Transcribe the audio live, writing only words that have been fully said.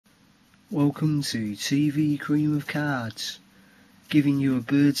Welcome to TV Cream of Cards, giving you a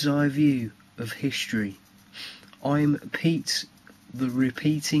bird's eye view of history. I'm Pete, the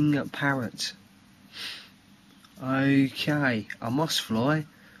repeating parrot. Okay, I must fly.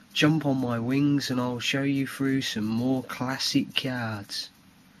 Jump on my wings and I'll show you through some more classic cards.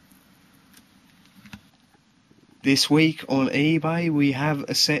 This week on eBay we have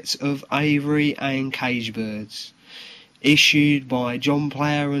a set of Aviary and cage birds, issued by John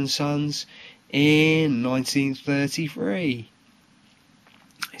Player and Sons in 1933.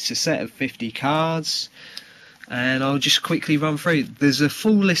 It's a set of 50 cards, and I'll just quickly run through. There's a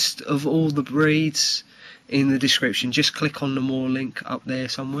full list of all the breeds in the description. Just click on the more link up there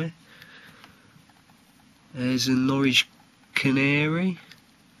somewhere. There's a Norwich Canary,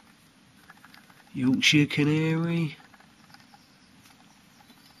 Yorkshire Canary,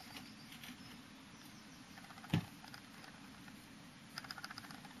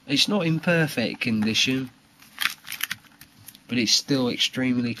 it's not in perfect condition, but it's still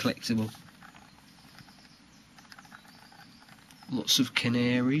extremely collectible. Lots of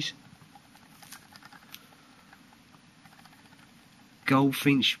canaries.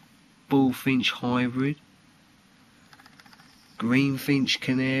 Goldfinch, bullfinch hybrid. Greenfinch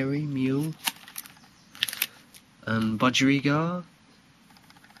canary, mule. And budgerigar.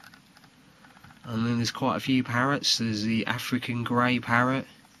 And then there's quite a few parrots. There's the African grey parrot,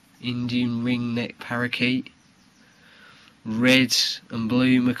 Indian ringneck parakeet, red and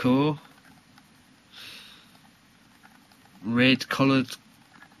blue macaw, red collared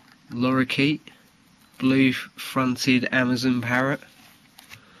lorikeet, blue fronted Amazon parrot,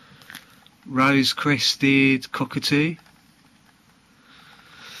 rose crested cockatoo,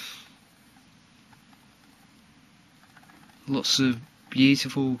 lots of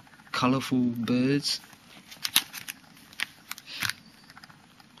beautiful colourful birds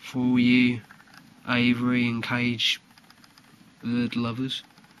for you Aviary and cage bird lovers.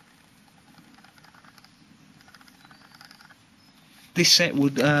 This set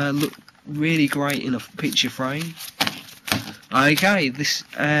would look really great in a picture frame. Okay, this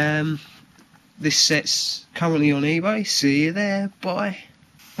set's currently on eBay. See you there. Bye.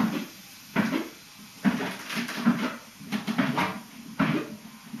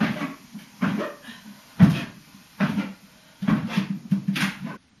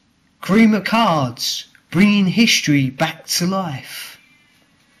 Cream of Cards, bringing history back to life.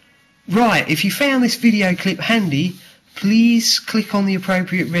 Right, if you found this video clip handy, please click on the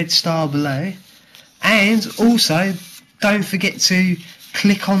appropriate red star below, and also don't forget to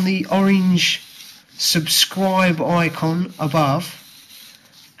click on the orange subscribe icon above,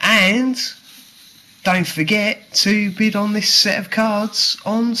 and don't forget to bid on this set of cards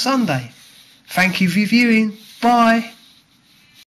on Sunday. Thank you for viewing. Bye.